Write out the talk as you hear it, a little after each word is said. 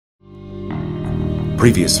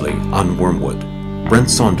Previously on Wormwood, Brent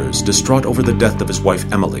Saunders, distraught over the death of his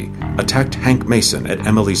wife Emily, attacked Hank Mason at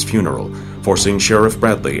Emily's funeral, forcing Sheriff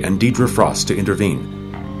Bradley and Deidre Frost to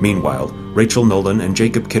intervene. Meanwhile, Rachel Nolan and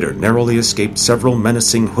Jacob Kidder narrowly escaped several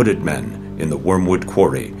menacing hooded men in the Wormwood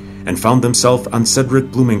Quarry and found themselves on Cedric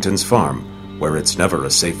Bloomington's farm, where it's never a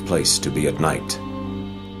safe place to be at night.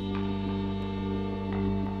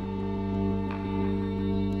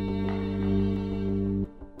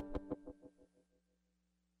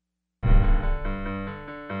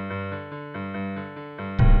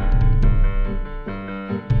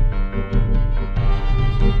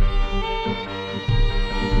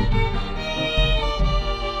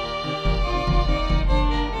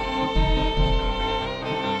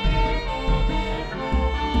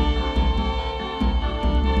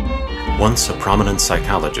 Once a prominent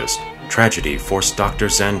psychologist, tragedy forced Dr.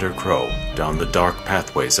 Xander Crow down the dark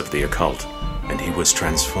pathways of the occult, and he was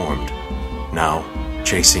transformed. Now,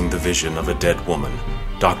 chasing the vision of a dead woman,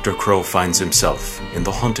 Dr. Crow finds himself in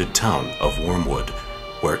the haunted town of Wormwood,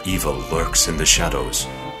 where evil lurks in the shadows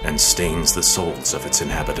and stains the souls of its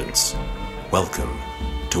inhabitants. Welcome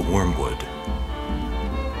to Wormwood.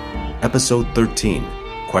 Episode 13,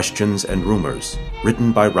 Questions and Rumors,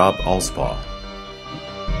 written by Rob Alspaugh.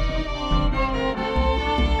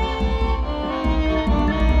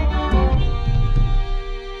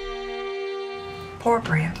 Poor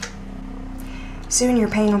Brent. Soon your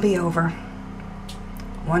pain will be over.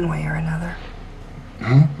 One way or another.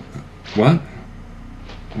 Huh? What?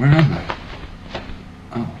 Where am I?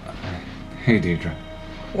 Oh, hey, Deidre.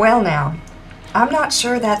 Well now, I'm not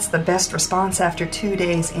sure that's the best response after 2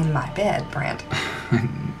 days in my bed, Brent.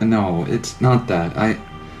 No, it's not that.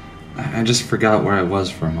 I just forgot where I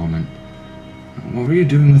was for a moment. What were you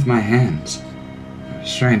doing with my hands?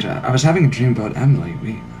 Strange. I was having a dream about Emily.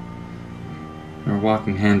 We were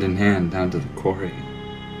walking hand in hand down to the quarry.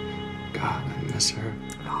 God, I miss her.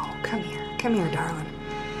 Oh, come here. Come here, darling.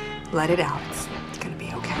 Let it out. It's gonna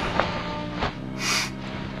be okay.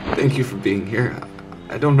 Thank you for being here.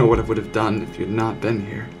 I don't know what I would have done if you'd not been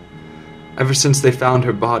here. Ever since they found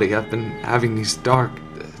her body, I've been having these dark,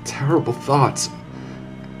 terrible thoughts.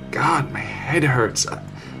 God, my head hurts.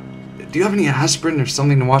 Do you have any aspirin or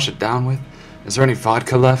something to wash it down with? Is there any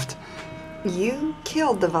vodka left? You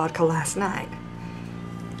killed the vodka last night.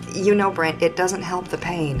 You know, Brent, it doesn't help the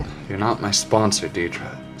pain. You're not my sponsor,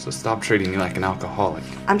 Deidre, so stop treating me like an alcoholic.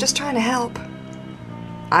 I'm just trying to help.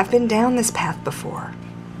 I've been down this path before.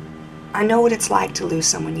 I know what it's like to lose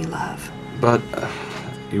someone you love. But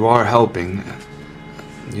you are helping.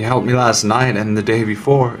 You helped me last night and the day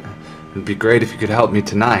before. It'd be great if you could help me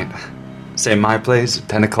tonight. Say my place at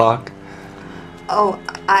 10 o'clock. Oh,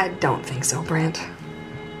 I don't think so, Brent.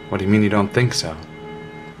 What do you mean you don't think so?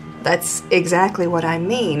 That's exactly what I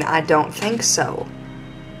mean. I don't think so.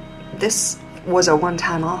 This was a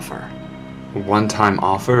one-time offer. A one-time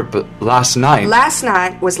offer? But last night... Last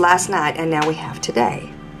night was last night, and now we have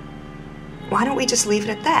today. Why don't we just leave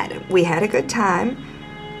it at that? We had a good time.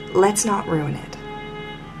 Let's not ruin it.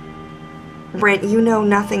 Brent, you know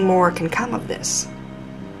nothing more can come of this.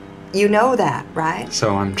 You know that, right?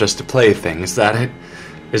 So I'm just a plaything, is that it?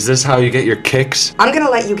 Is this how you get your kicks? I'm gonna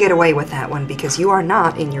let you get away with that one because you are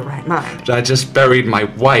not in your right mind. I just buried my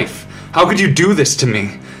wife. How could you do this to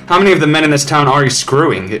me? How many of the men in this town are you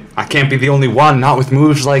screwing? I can't be the only one, not with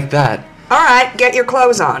moves like that. Alright, get your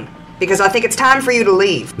clothes on, because I think it's time for you to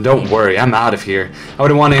leave. Don't worry, I'm out of here. I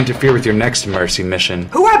wouldn't want to interfere with your next mercy mission.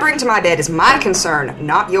 Who I bring to my bed is my concern,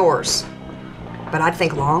 not yours. But I'd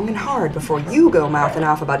think long and hard before you go mouthing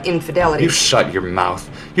off about infidelity. You shut your mouth.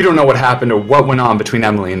 You don't know what happened or what went on between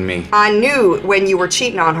Emily and me. I knew when you were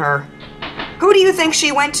cheating on her. Who do you think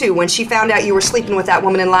she went to when she found out you were sleeping with that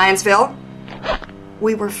woman in Lionsville?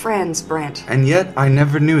 We were friends, Brent. And yet I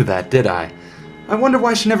never knew that, did I? I wonder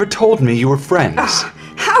why she never told me you were friends. Oh,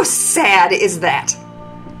 how sad is that?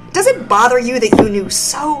 Does it bother you that you knew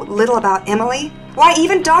so little about Emily? Why,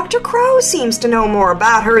 even Dr. Crow seems to know more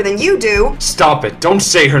about her than you do. Stop it. Don't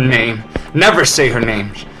say her name. Never say her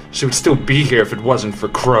name. She would still be here if it wasn't for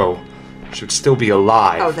Crow. She would still be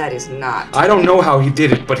alive. Oh, that is not. I don't know how he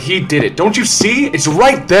did it, but he did it. Don't you see? It's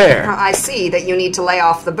right there. I see that you need to lay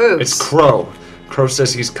off the booze. It's Crow. Crow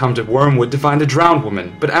says he's come to Wormwood to find a drowned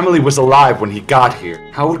woman, but Emily was alive when he got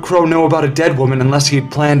here. How would Crow know about a dead woman unless he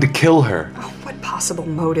had planned to kill her? Oh, what possible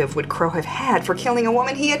motive would Crow have had for killing a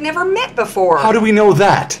woman he had never met before? How do we know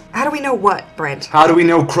that? How do we know what, Brent? How do we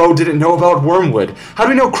know Crow didn't know about Wormwood? How do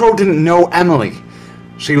we know Crow didn't know Emily?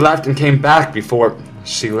 She left and came back before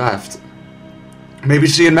she left. Maybe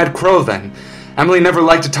she had met Crow then. Emily never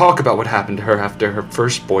liked to talk about what happened to her after her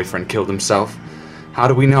first boyfriend killed himself. How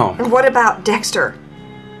do we know? What about Dexter?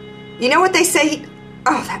 You know what they say?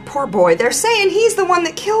 Oh, that poor boy. They're saying he's the one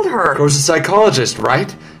that killed her. Crow's a psychologist,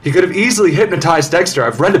 right? He could have easily hypnotized Dexter.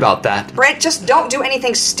 I've read about that. Brent, just don't do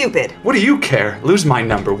anything stupid. What do you care? Lose my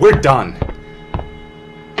number. We're done.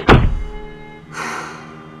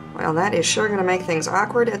 Well, that is sure going to make things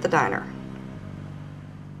awkward at the diner.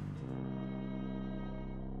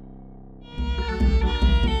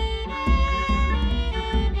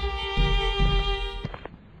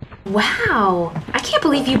 Wow, I can't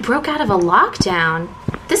believe you broke out of a lockdown.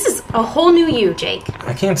 This is a whole new you, Jake.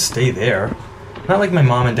 I can't stay there. Not like my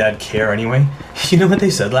mom and dad care anyway. You know what they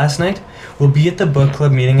said last night? We'll be at the book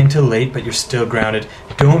club meeting until late, but you're still grounded.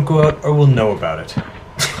 Don't go out or we'll know about it.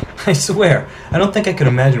 I swear, I don't think I could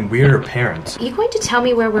imagine weirder parents. Are you going to tell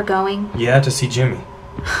me where we're going? Yeah, to see Jimmy.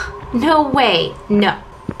 No way, no.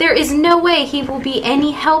 There is no way he will be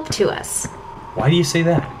any help to us. Why do you say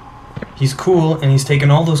that? He's cool and he's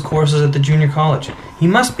taken all those courses at the junior college. He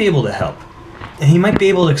must be able to help. And he might be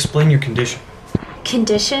able to explain your condition.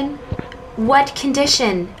 Condition? What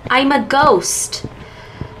condition? I'm a ghost.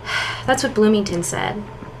 That's what Bloomington said,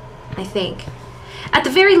 I think. At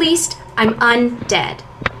the very least, I'm undead.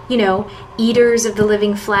 You know, eaters of the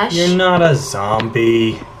living flesh. You're not a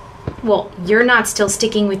zombie. Well, you're not still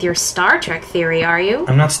sticking with your Star Trek theory, are you?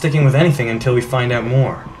 I'm not sticking with anything until we find out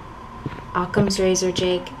more. Occam's razor,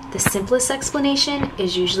 Jake. The simplest explanation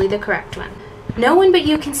is usually the correct one. No one but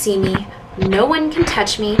you can see me. No one can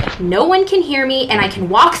touch me. No one can hear me. And I can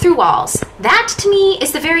walk through walls. That, to me,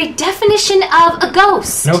 is the very definition of a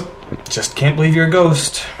ghost. Nope. Just can't believe you're a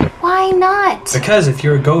ghost. Why not? Because if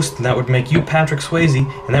you're a ghost, then that would make you Patrick Swayze,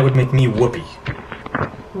 and that would make me Whoopi.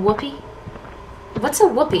 Whoopi? What's a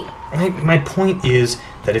whoopee? My point is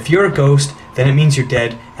that if you're a ghost, then it means you're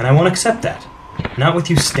dead, and I won't accept that. Not with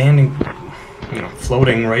you standing,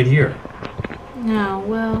 floating right here. No,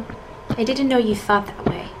 well, I didn't know you thought that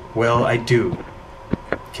way. Well, I do.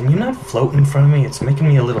 Can you not float in front of me? It's making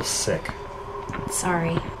me a little sick.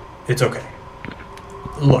 Sorry. It's okay.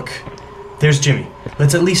 Look, there's Jimmy.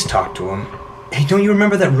 Let's at least talk to him. Hey, don't you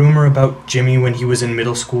remember that rumor about Jimmy when he was in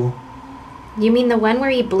middle school? You mean the one where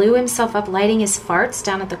he blew himself up lighting his farts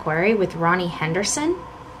down at the quarry with Ronnie Henderson?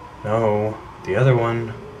 No, the other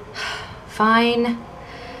one. Fine.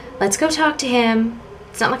 Let's go talk to him.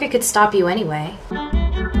 It's not like I could stop you anyway.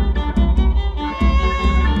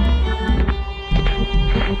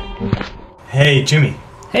 Hey, Jimmy.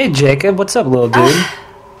 Hey, Jacob. What's up, little dude?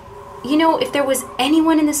 You know, if there was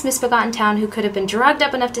anyone in this misbegotten town who could have been drugged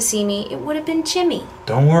up enough to see me, it would have been Jimmy.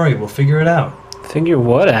 Don't worry, we'll figure it out. Figure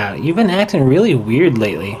what out? You've been acting really weird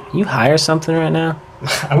lately. You hire something right now?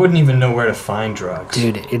 I wouldn't even know where to find drugs.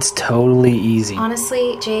 Dude, it's totally easy.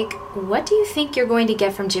 Honestly, Jake, what do you think you're going to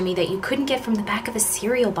get from Jimmy that you couldn't get from the back of a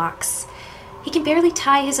cereal box? He can barely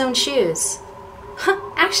tie his own shoes.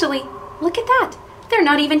 Actually, look at that. They're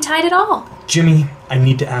not even tied at all. Jimmy, I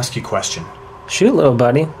need to ask you a question. Shoot, little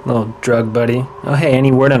buddy. Little drug buddy. Oh, hey,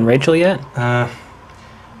 any word on Rachel yet?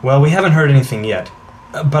 Well, we haven't heard anything yet.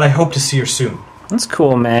 But I hope to see her soon. That's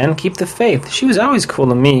cool, man. Keep the faith. She was always cool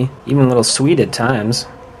to me, even a little sweet at times.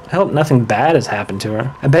 I hope nothing bad has happened to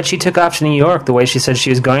her. I bet she took off to New York the way she said she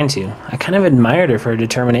was going to. I kind of admired her for her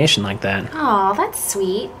determination like that. Aw, that's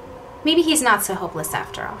sweet. Maybe he's not so hopeless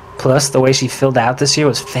after all. Plus, the way she filled out this year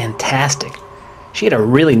was fantastic. She had a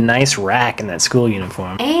really nice rack in that school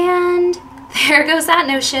uniform. And there goes that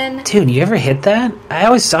notion. Dude, you ever hit that? I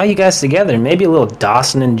always saw you guys together. Maybe a little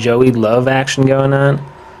Dawson and Joey love action going on.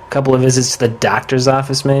 A couple of visits to the doctor's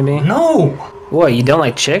office, maybe. No! What, you don't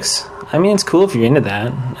like chicks? I mean, it's cool if you're into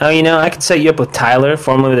that. Oh, I could set you up with Tyler,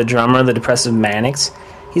 formerly the drummer of the Depressive Manics.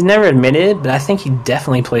 He's never admitted it, but I think he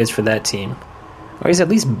definitely plays for that team. Or he's at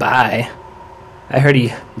least bi. I heard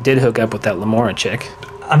he did hook up with that Lamora chick.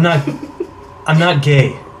 I'm not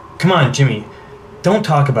gay. Come on, Jimmy. Don't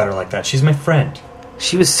talk about her like that. She's my friend.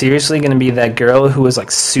 She was seriously going to be that girl who was,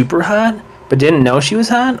 super hot, but didn't know she was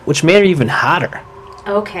hot, which made her even hotter.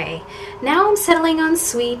 Okay, now I'm settling on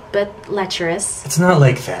sweet, but lecherous. It's not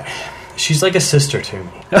like that. She's like a sister to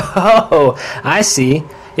me. Oh, I see.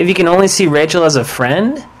 If you can only see Rachel as a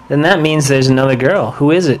friend, then that means there's another girl. Who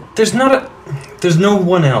is it? There's no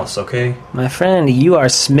one else, okay? My friend, you are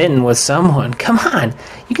smitten with someone. Come on.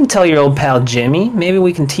 You can tell your old pal Jimmy. Maybe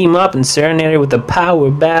we can team up and serenade her with a power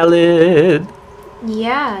ballad.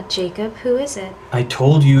 Yeah, Jacob, who is it? I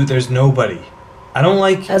told you there's nobody. I don't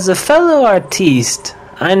like... As a fellow artiste,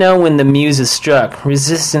 I know when the muse is struck,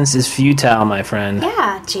 resistance is futile, my friend.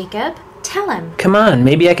 Yeah, Jacob. Tell him. Come on,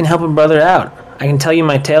 maybe I can help a brother out. I can tell you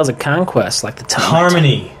my tales of conquest, like the time.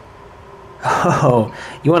 Harmony. Oh,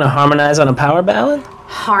 you want to harmonize on a power ballad?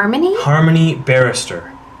 Harmony? Harmony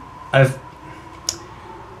Barrister.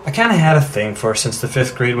 I kind of had a thing for her since the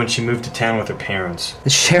 5th grade when she moved to town with her parents. The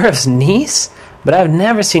sheriff's niece? But I've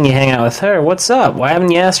never seen you hang out with her. What's up? Why haven't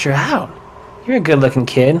you asked her out? You're a good-looking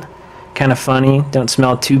kid. Kind of funny. Don't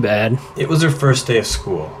smell too bad. It was her first day of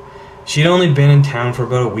school. She'd only been in town for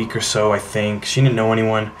about a week or so, I think. She didn't know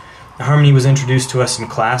anyone. Harmony was introduced to us in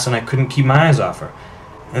class, and I couldn't keep my eyes off her.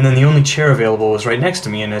 And then the only chair available was right next to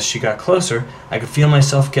me, and as she got closer, I could feel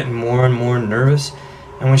myself getting more and more nervous.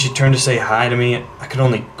 And when she turned to say hi to me, I could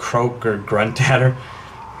only croak or grunt at her.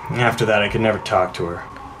 After that, I could never talk to her.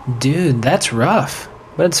 Dude, that's rough.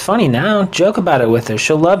 But it's funny now. Joke about it with her.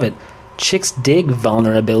 She'll love it. Chicks dig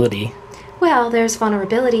vulnerability. Well, there's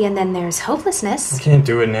vulnerability and then there's I hopelessness. can't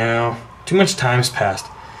do it now. Too much time's passed.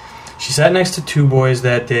 She sat next to 2 boys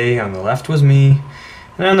that day. On the left was me,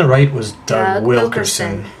 and on the right was Doug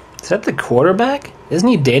Wilkerson. Is that the quarterback? Isn't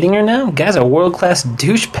he dating her now? Guy's a world-class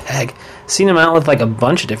douchebag. Seen him out with like a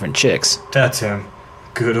bunch of different chicks. That's him.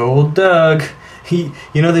 Good old Doug. They've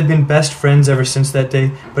been best friends ever since that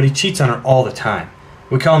day, but he cheats on her all the time.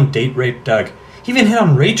 We call him Date Rape Doug. He even hit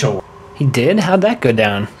on Rachel. He did? How'd that go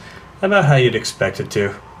down? About how you'd expect it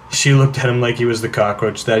to. She looked at him like he was the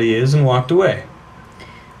cockroach that he is and walked away.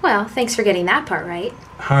 Well, thanks for getting that part right.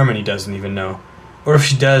 Harmony doesn't even know. Or if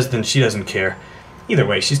she does, then she doesn't care. Either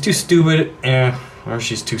way, she's too stupid, or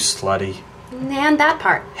she's too slutty. And that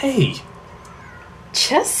part. Hey!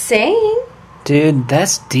 Just saying. Dude,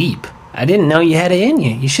 that's deep. I didn't know you had it in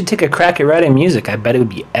you. You should take a crack at writing music. I bet it would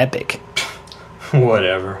be epic.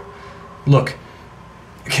 Whatever. Look.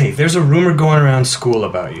 Okay, there's a rumor going around school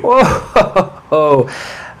about you. Whoa!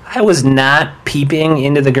 I was not peeping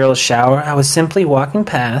into the girl's shower. I was simply walking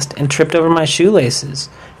past and tripped over my shoelaces.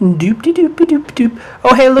 Doop-de-doop-de-doop-doop.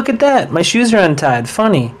 Oh, hey, look at that. My shoes are untied.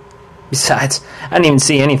 Funny. Besides, I didn't even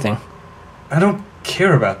see anything. I don't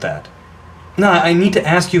care about that. No, I need to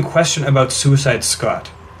ask you a question about Suicide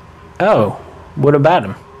Scott. Oh, what about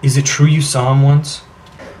him? Is it true you saw him once?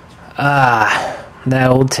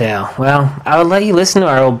 That old tale. Well, I would let you listen to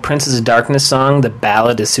our old Princess of Darkness song, The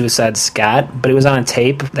Ballad of Suicide Scott, but it was on a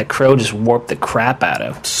tape that Crow just warped the crap out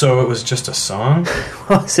of. So it was just a song?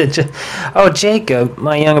 Was it just... Oh, Jacob,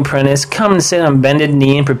 my young apprentice, come and sit on bended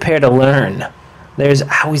knee and prepare to learn. There's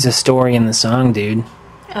always a story in the song, dude.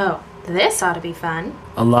 Oh, this ought to be fun.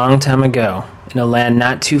 A long time ago, in a land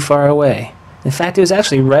not too far away. In fact, it was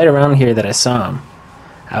actually right around here that I saw him.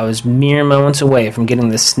 I was mere moments away from getting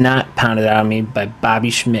the snot pounded out of me by Bobby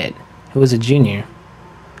Schmidt, who was a junior.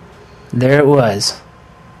 There it was,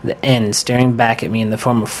 the end staring back at me in the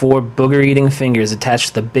form of 4 booger-eating fingers attached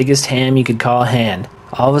to the biggest ham you could call a hand.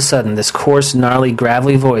 All of a sudden, this coarse, gnarly,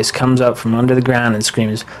 gravelly voice comes up from under the ground and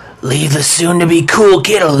screams, "Leave the soon-to-be cool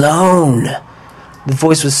kid alone!" The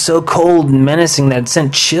voice was so cold and menacing that it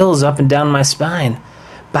sent chills up and down my spine.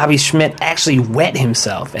 Bobby Schmidt actually wet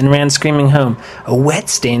himself and ran screaming home, a wet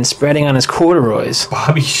stain spreading on his corduroys.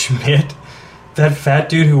 Bobby Schmidt? That fat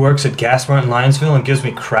dude who works at Gasmart in Lionsville and gives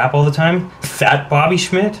me crap all the time? Fat Bobby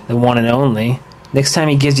Schmidt? The one and only. Next time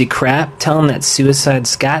he gives you crap, tell him that Suicide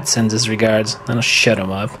Scott sends his regards. That'll shut him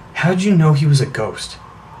up. How'd you know he was a ghost?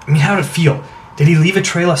 I mean, how'd it feel? Did he leave a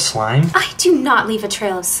trail of slime? I do not leave a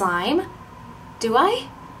trail of slime. Do I?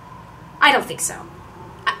 I don't think so.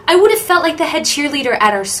 I would have felt like the head cheerleader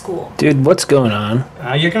at our school. Dude, what's going on?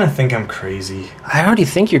 You're gonna think I'm crazy. I already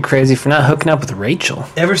think you're crazy for not hooking up with Rachel.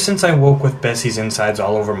 Ever since I woke with Bessie's insides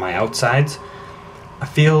all over my outsides, I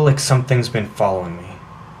feel like something's been following me.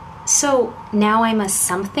 So, now I'm a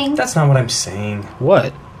something? That's not what I'm saying.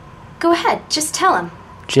 What? Go ahead, just tell him.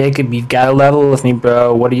 Jacob, you've got to level with me,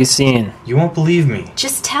 bro. What are you seeing? You won't believe me.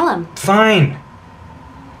 Just tell him. Fine.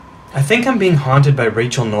 I think I'm being haunted by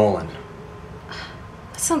Rachel Nolan.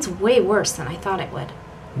 That sounds way worse than I thought it would.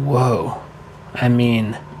 Whoa. I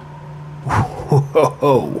mean...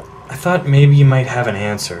 Whoa. I thought maybe you might have an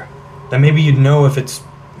answer. That maybe you'd know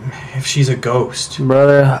if she's a ghost.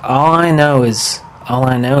 Brother, all I know is all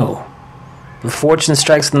I know. If fortune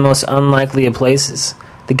strikes in the most unlikely of places,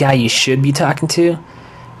 the guy you should be talking to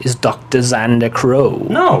is Dr. Xander Crow.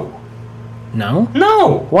 No. No?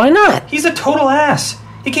 No! Why not? He's a total ass.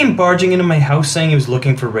 He came barging into my house saying he was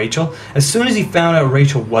looking for Rachel. As soon as he found out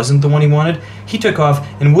Rachel wasn't the one he wanted, he took off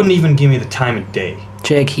and wouldn't even give me the time of day.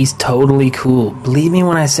 Jake, he's totally cool. Believe me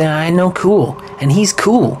when I say I know cool. And he's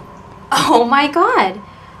cool. Oh my god.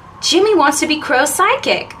 Jimmy wants to be Crow's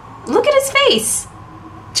sidekick. Look at his face.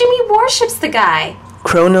 Jimmy worships the guy.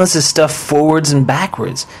 Crow knows his stuff forwards and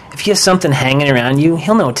backwards. If you have something hanging around you,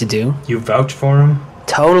 he'll know what to do. You vouch for him?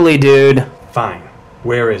 Totally, dude. Fine.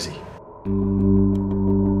 Where is he?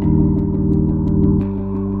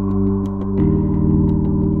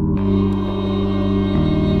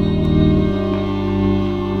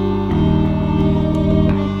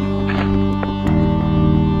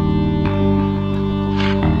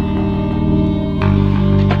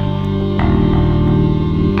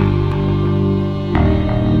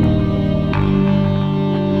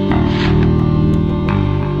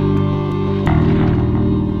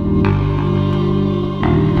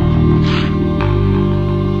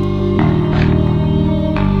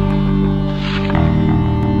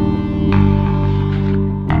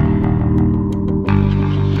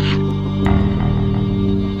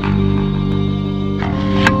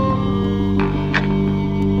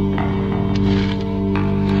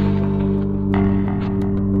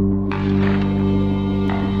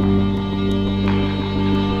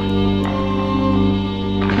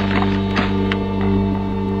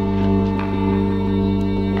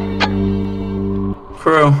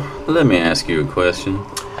 Crow, let me ask you a question.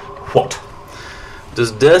 What?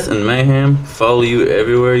 Does death and mayhem follow you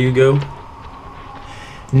everywhere you go?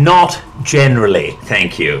 Not generally,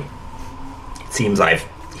 thank you. It seems I've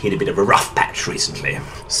hit a bit of a rough patch recently.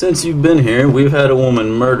 Since you've been here, we've had a woman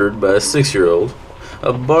murdered by a 6-year-old,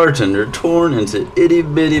 a bartender torn into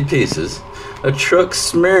itty-bitty pieces, a truck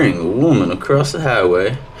smearing a woman across the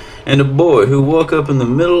highway, and a boy who woke up in the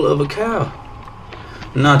middle of a cow.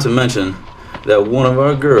 Not to mention that one of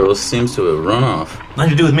our girls seems to have run off.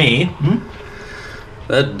 Nothing to do with me,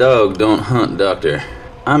 That dog don't hunt, Doctor.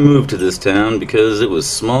 I moved to this town because it was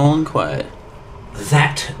small and quiet.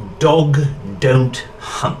 That dog don't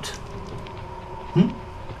hunt.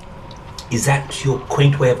 Is that your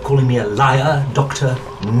quaint way of calling me a liar, Dr.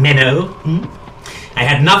 Menno? I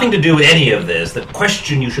had nothing to do with any of this. The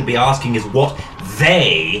question you should be asking is what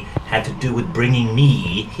they had to do with bringing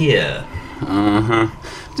me here. Uh-huh.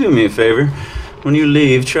 Do me a favor. When you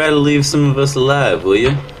leave, try to leave some of us alive, will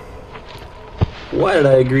you? Why did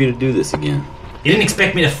I agree to do this again? You didn't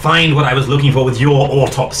expect me to find what I was looking for with your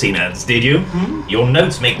autopsy notes, did you? Your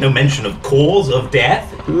notes make no mention of cause of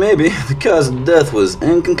death. Maybe. The cause of death was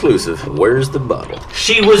inconclusive. Where's the bottle?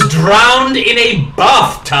 She was drowned in a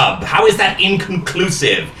bathtub. How is that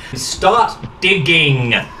inconclusive? Start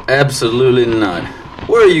digging. Absolutely not.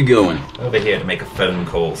 Where are you going? Over here to make a phone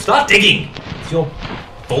call. Start digging. It's your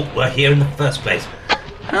fault we're here in the first place.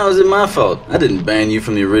 How is it my fault? I didn't ban you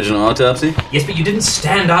from the original autopsy. Yes, but you didn't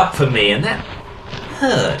stand up for me, and that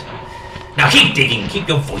hurt. Now keep digging. Keep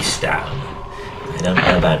your voice down. I don't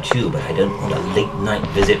know about you, but I don't want a late-night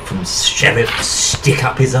visit from Sheriff Stick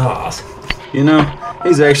Up His Arse. You know,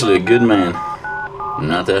 he's actually a good man.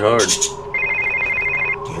 Not that hard.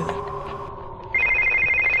 Do you hear that?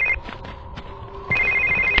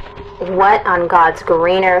 What on God's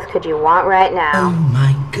green earth could you want right Oh now?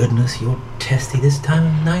 my goodness, you're testy this time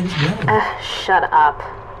of night as well. Shut up.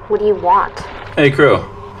 What do you want? Hey, Crow.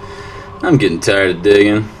 I'm getting tired of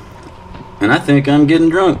digging. And I think I'm getting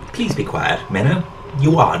drunk. Please be quiet, Menno.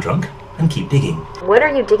 You are drunk, and keep digging. What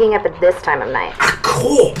are you digging up at this time of night? A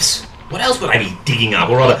corpse! What else would I be digging up?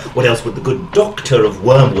 Or rather, what else would the good doctor of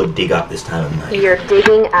Wormwood dig up this time of night? You're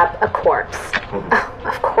digging up a corpse. Oh,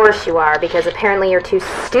 of course you are, because apparently you're too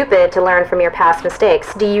stupid to learn from your past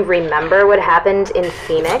mistakes. Do you remember what happened in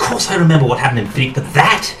Phoenix? Of course I remember what happened in Phoenix, but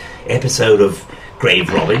that episode of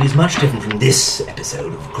grave robbing is much different from this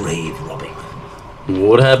episode of grave robbing.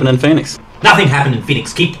 What happened in Phoenix? Nothing happened in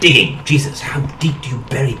Phoenix. Keep digging. Jesus, how deep do you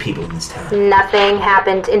bury people in this town? Nothing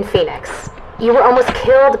happened in Phoenix. You were almost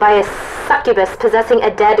killed by a succubus possessing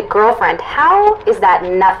a dead girlfriend. How is that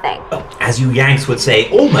nothing? Well, as you Yanks would say,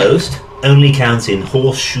 almost only counts in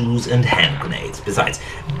horseshoes and hand grenades. Besides,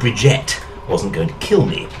 Bridget wasn't going to kill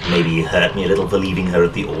me. Maybe hurt me a little for leaving her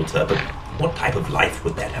at the altar, but what type of life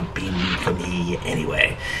would that have been for me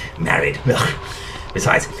anyway? Married.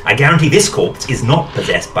 Besides, I guarantee this corpse is not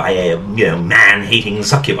possessed by a, man-hating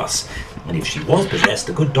succubus. And if she was possessed,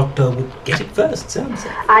 a good doctor would get it first, so.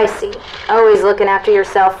 I see. Always looking after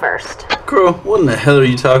yourself first. Crow, what in the hell are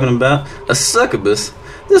you talking about? A succubus?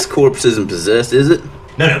 This corpse isn't possessed, is it?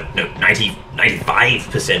 No,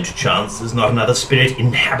 95% chance there's not another spirit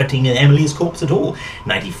inhabiting Emily's corpse at all.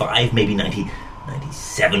 95, maybe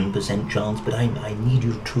 97% chance, but I need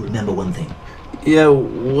you to remember one thing. Yeah,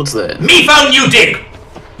 what's that? Me phone, you dig!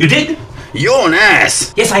 You dig? You're an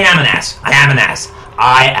ass! Yes, I am an ass. I am an ass.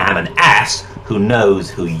 I am an ass who knows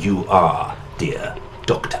who you are, dear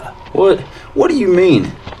doctor. What do you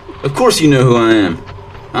mean? Of course you know who I am.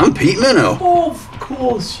 I'm Pete Menno. Of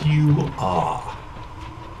course you are.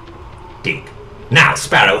 Dig. Now,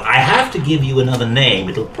 Sparrow, I have to give you another name.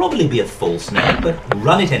 It'll probably be a false name, but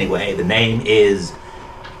run it anyway. The name is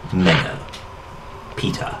Menno.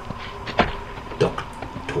 Peter. Doctor.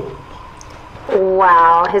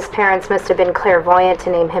 Wow, his parents must have been clairvoyant to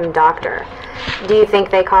name him Doctor. Do you think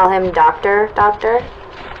they call him Doctor?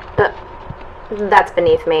 That's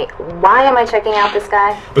beneath me. Why am I checking out this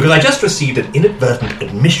guy? Because I just received an inadvertent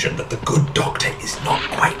admission that the good doctor is not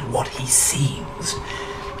quite what he seems.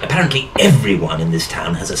 Apparently everyone in this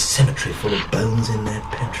town has a cemetery full of bones in their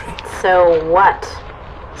pantry. So what?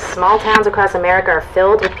 Small towns across America are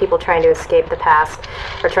filled with people trying to escape the past,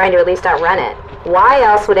 or trying to at least outrun it. Why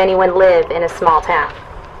else would anyone live in a small town?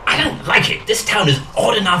 I don't like it. This town is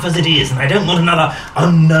odd enough as it is, and I don't want another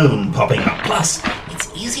unknown popping up. Plus,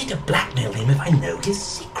 it's easier to blackmail him if I know his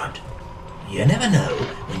secret. You never know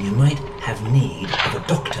when you might have need of a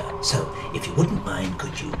doctor. So, if you wouldn't mind,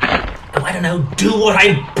 could you, do what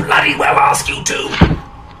I bloody well ask you to?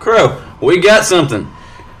 Crow, we got something.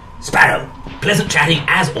 Sparrow, pleasant chatting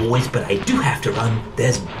as always, but I do have to run.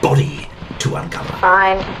 There's body to uncover.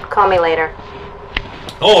 Fine. Call me later.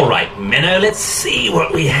 All right, Menno, let's see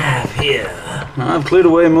what we have here. I've cleared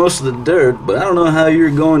away most of the dirt, but I don't know how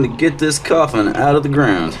you're going to get this coffin out of the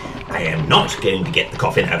ground. I am not going to get the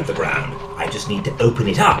coffin out of the ground. I just need to open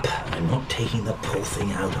it up. I'm not taking the poor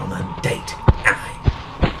thing out on a date, am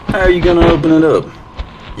I? How are you going to open it up?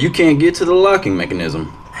 You can't get to the locking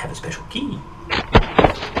mechanism. I have a special key.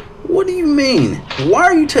 What do you mean? Why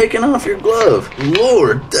are you taking off your glove?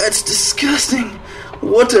 Lord, that's disgusting.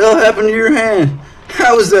 What the hell happened to your hand?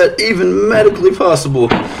 How is that even medically possible?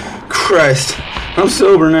 Christ, I'm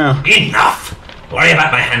sober now. Enough! Worry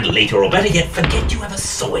about my hand later, or better yet, forget you ever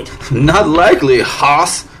saw it. Not likely,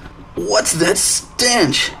 Hoss. What's that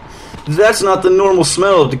stench? That's not the normal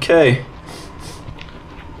smell of decay.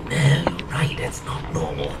 No, right, that's not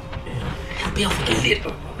normal. Help me off a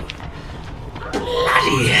little.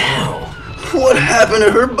 Bloody hell. What happened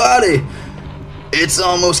to her body? It's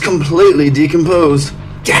almost completely decomposed.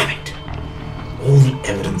 Damn it! All the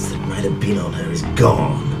evidence that might have been on her is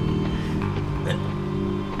gone.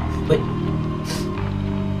 Wait.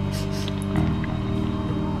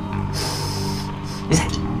 Is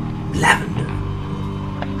that lavender?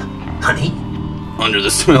 Honey? Under the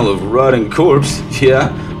smell of rotting corpse,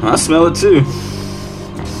 yeah, I smell it too.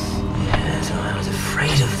 Yes, I was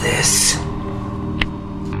afraid of this.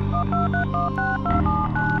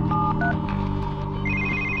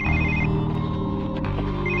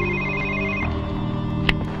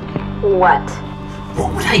 What?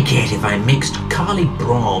 What would I get if I mixed Carly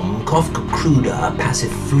Brom, Kafka cruda,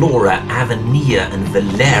 Passiflora, Avenea, and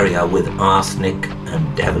Valeria with arsenic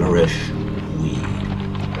and devilish weed?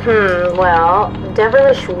 Well,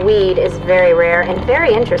 devilish weed is very rare and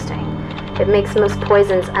very interesting. It makes most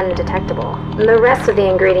poisons undetectable. The rest of the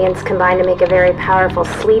ingredients combine to make a very powerful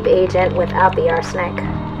sleep agent without the arsenic.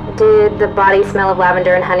 Did the body smell of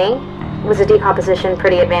lavender and honey? Was the decomposition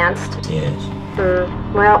pretty advanced? Yes.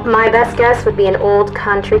 Well, my best guess would be an old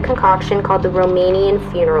country concoction called the Romanian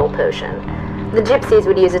funeral potion. The gypsies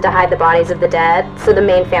would use it to hide the bodies of the dead, so the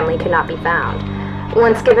main family could not be found.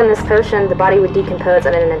 Once given this potion, the body would decompose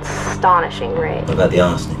at an astonishing rate. What about the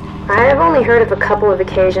arsenic? I've only heard of a couple of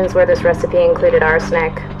occasions where this recipe included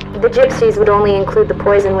arsenic. The gypsies would only include the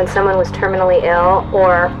poison when someone was terminally ill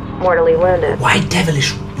or mortally wounded. Why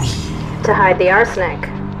devilish weed? To hide the arsenic.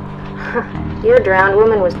 Your drowned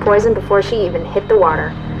woman was poisoned before she even hit the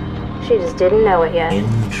water. She just didn't know it yet.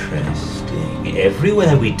 Interesting.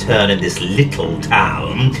 Everywhere we turn in this little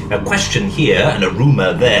town, a question here and a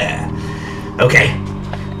rumor there. Okay,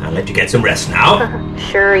 I'll let you get some rest now.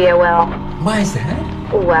 Sure you will. Why is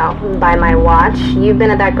that? Well, by my watch, you've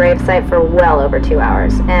been at that gravesite for well over 2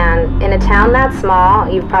 hours. And in a town that small,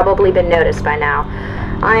 you've probably been noticed by now.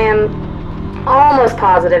 I am almost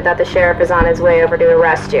positive that the sheriff is on his way over to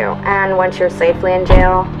arrest you. And once you're safely in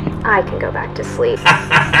jail, I can go back to sleep.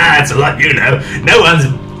 That's a lot you know. No one's...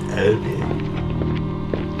 Oh, dear.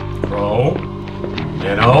 Crow?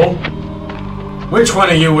 Minnow? Which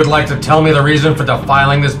one of you would like to tell me the reason for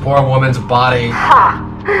defiling this poor woman's body? Ha!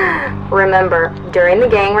 Remember, during the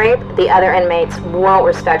gang rape, the other inmates won't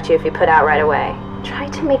respect you if you put out right away. Try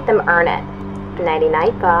to make them earn it.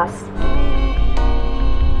 Nighty-night, boss.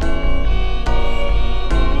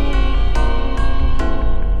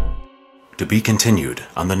 To be continued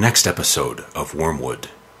on the next episode of Wormwood.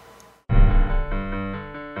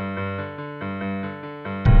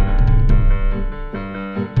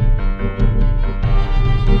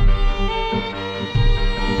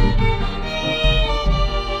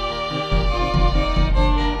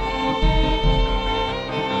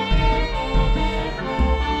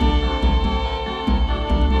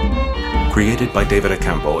 Created by David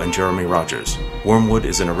Acampo and Jeremy Rogers, Wormwood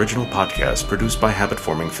is an original podcast produced by Habit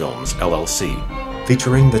Forming Films, LLC,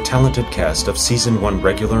 featuring the talented cast of Season 1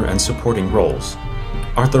 regular and supporting roles.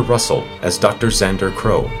 Arthur Russell as Dr. Xander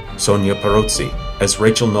Crow, Sonia Perozzi as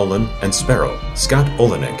Rachel Nolan and Sparrow, Scott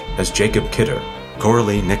Olenek as Jacob Kidder,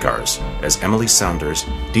 Coralie Nickars as Emily Saunders,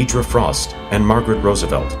 Deidre Frost and Margaret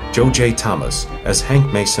Roosevelt, Joe J. Thomas as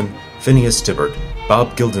Hank Mason, Phineas Tibbert,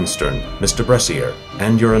 Bob Guildenstern, Mr. Bressier,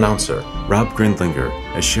 and your announcer, Rob Grindlinger,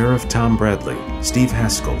 as Sheriff Tom Bradley, Steve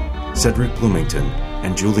Haskell, Cedric Bloomington,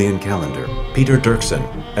 and Julian Callender, Peter Dirksen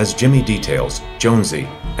as Jimmy Details, Jonesy,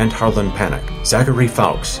 and Harlan Panic, Zachary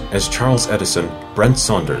Fawkes as Charles Edison, Brent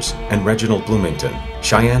Saunders, and Reginald Bloomington,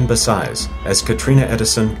 Cheyenne Basais as Katrina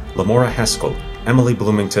Edison, Lamora Haskell, Emily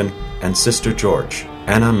Bloomington, and Sister George,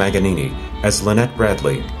 Anna Maganini as Lynette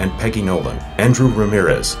Bradley and Peggy Nolan, Andrew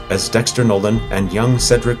Ramirez as Dexter Nolan and young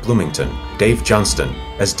Cedric Bloomington, Dave Johnston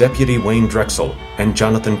as Deputy Wayne Drexel and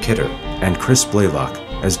Jonathan Kidder, and Chris Blaylock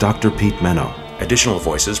as Dr. Pete Menno. Additional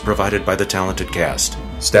voices provided by the talented cast.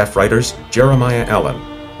 Staff writers Jeremiah Allen,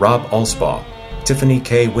 Rob Alspaugh, Tiffany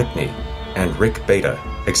K. Whitney, and Rick Beta.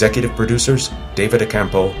 Executive producers David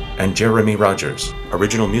Acampo and Jeremy Rogers.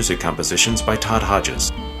 Original music compositions by Todd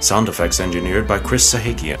Hodges. Sound effects engineered by Chris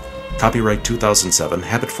Sahakian. Copyright 2007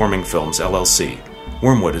 Habit Forming Films LLC.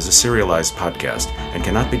 Wormwood is a serialized podcast and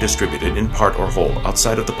cannot be distributed in part or whole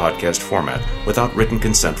outside of the podcast format without written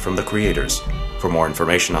consent from the creators. For more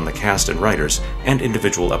information on the cast and writers and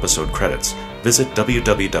individual episode credits, visit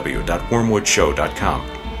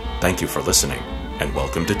www.wormwoodshow.com. Thank you for listening, and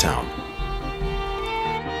welcome to town.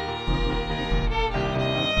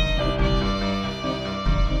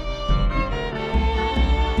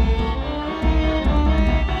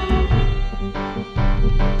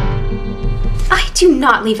 I do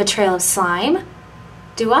not leave a trail of slime.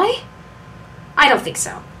 Do I? I don't think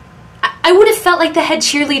so. I would have felt like the head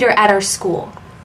cheerleader at our school.